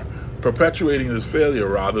are perpetuating this failure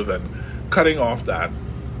rather than cutting off that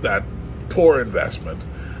poor investment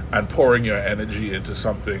and pouring your energy into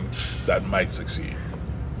something that might succeed.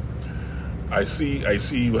 I see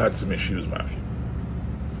you had some issues, Matthew.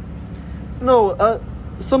 No,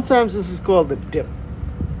 sometimes this is called the dip,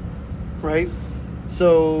 right?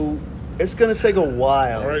 So it's going to take a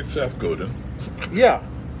while. All right, Seth Godin. Yeah,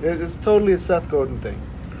 it's totally a Seth Godin thing.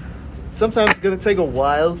 Sometimes it's going to take a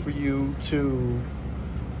while for you to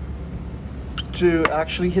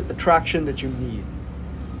actually hit the traction that you need,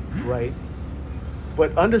 right?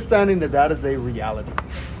 But understanding that is a reality.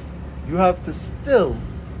 You have to still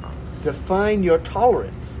define your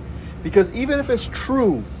tolerance, because even if it's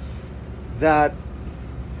true that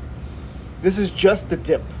this is just the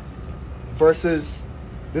dip versus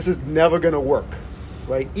this is never going to work,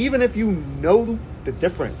 right? Even if you know the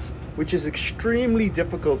difference, which is extremely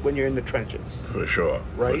difficult when you're in the trenches. For sure,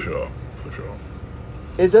 right? For sure.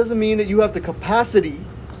 It doesn't mean that you have the capacity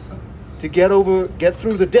to get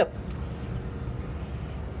through the dip.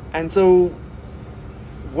 And so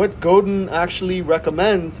what Godin actually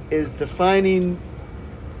recommends is defining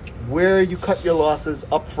where you cut your losses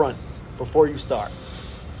up front before you start.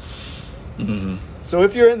 Mm-hmm. So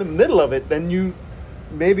if you're in the middle of it, then you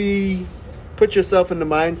maybe put yourself in the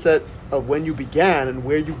mindset of when you began and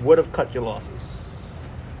where you would have cut your losses.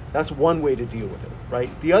 That's one way to deal with it, right?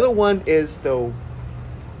 The other one is, though,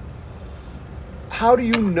 how do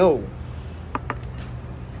you know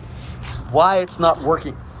why it's not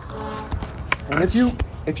working? And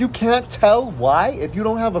if you can't tell why, if you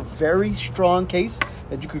don't have a very strong case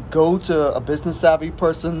that you could go to a business savvy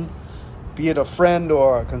person, be it a friend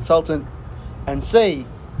or a consultant, and say,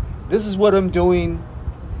 this is what I'm doing,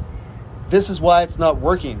 this is why it's not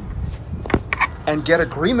working, and get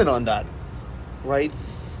agreement on that, right?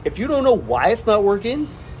 If you don't know why it's not working,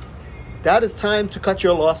 that is time to cut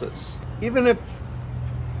your losses. Even if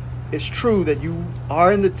it's true that you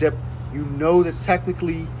are in the dip, you know that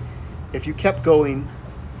technically if you kept going,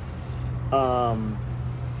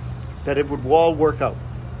 that it would all work out,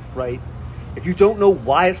 right? If you don't know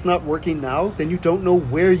why it's not working now, then you don't know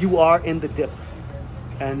where you are in the dip.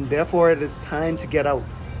 And therefore it is time to get out.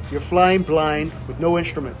 You're flying blind with no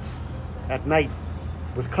instruments at night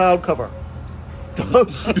with cloud cover.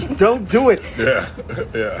 Don't do it. Yeah.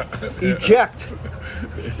 Eject.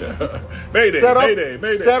 Yeah. Mayday.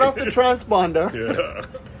 Set off the transponder. Yeah.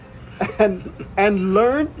 And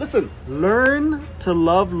learn to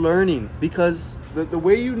love learning, because the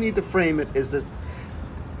way you need to frame it is that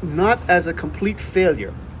not as a complete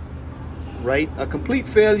failure, right? A complete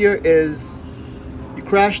failure is you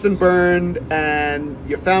crashed and burned and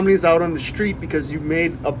your family's out on the street because you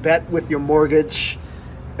made a bet with your mortgage,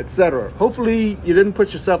 etc. Hopefully you didn't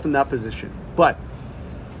put yourself in that position. But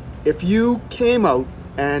if you came out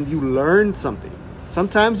and you learned something,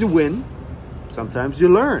 sometimes you win, sometimes you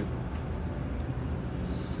learn.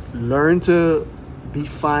 Learn to be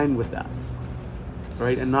fine with that,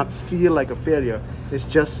 right? And not feel like a failure. It's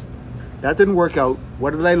just, that didn't work out.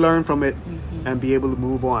 What did I learn from it? And be able to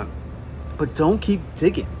move on. But don't keep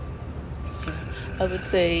digging. I would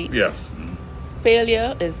say Yeah.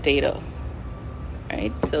 failure is data,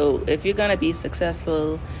 right? So if you're gonna be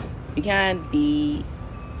successful, you can't be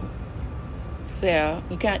fair.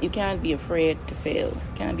 You can't be afraid to fail.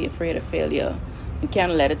 You can't be afraid of failure. You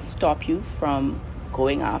can't let it stop you from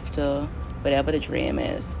going after whatever the dream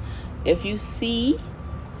is. If you see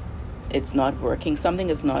it's not working, something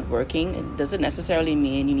is not working, it doesn't necessarily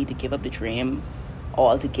mean you need to give up the dream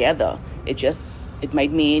altogether. It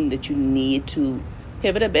might mean that you need to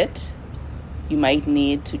pivot a bit. You might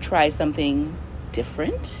need to try something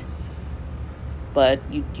different, but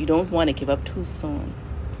you don't want to give up too soon.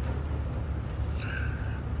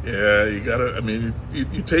 Yeah, you gotta. I mean,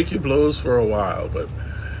 you take your blows for a while, but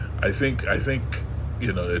I think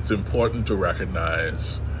it's important to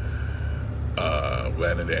recognize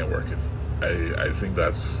when it ain't working. I think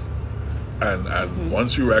that's, and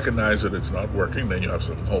once you recognize that it's not working, then you have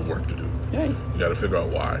some homework to do. Right. You got to figure out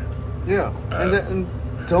why. Yeah, and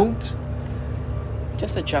don't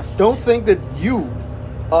just adjust. Don't think that you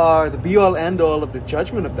are the be-all, end-all of the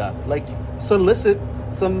judgment of that. Like, solicit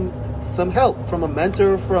some help from a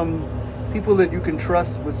mentor, from people that you can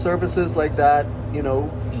trust with services like that.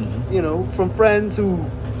 From friends who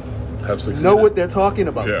have succeeded. Know what they're talking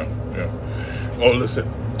about. Yeah. Oh, listen,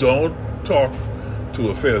 don't talk to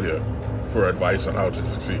a failure for advice on how to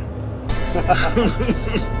succeed.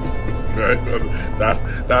 Right?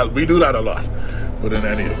 That we do that a lot. But in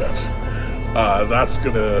any event, that's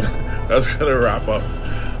gonna wrap up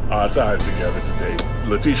our time together today.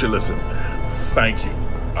 Laticia, listen, thank you.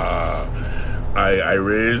 I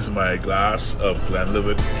raise my glass of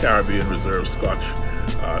Glenlivet Caribbean Reserve Scotch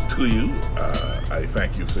to you. I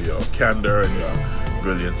thank you for your candor and your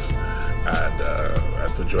brilliance,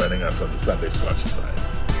 and for joining us on the Sunday Scotch Society.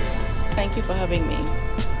 Thank you for having me.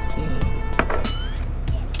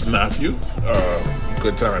 Matthew,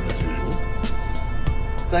 good time as usual.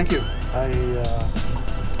 Thank you.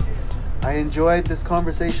 I enjoyed this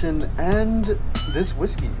conversation and this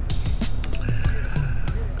whiskey.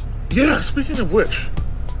 Yeah, speaking of which,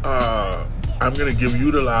 I'm going to give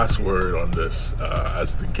you the last word on this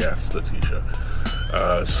as the guest, Laticia.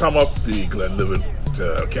 Sum up the Glenlivet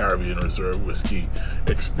Caribbean Reserve whiskey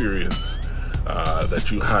experience that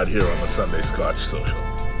you had here on the Sunday Scotch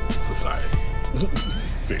Society.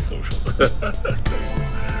 Say social.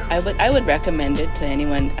 I would recommend it to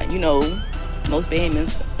anyone. Most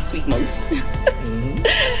famous sweet malt.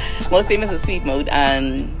 Most famous is sweet malt,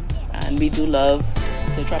 and we do love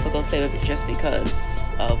the tropical flavor just because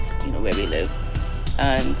of where we live,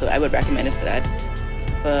 and so I would recommend it for that.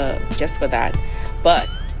 But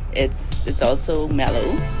it's also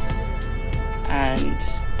mellow, and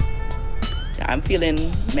I'm feeling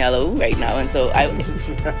mellow right now, and so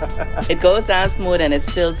it goes down smooth, and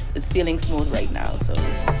it's feeling smooth right now, so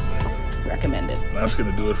recommend it. That's going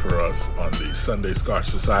to do it for us on the Sunday Scotch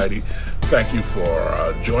Society. Thank you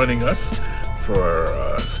for joining us for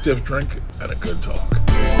a stiff drink and a good talk.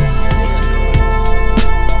 We'll see you later.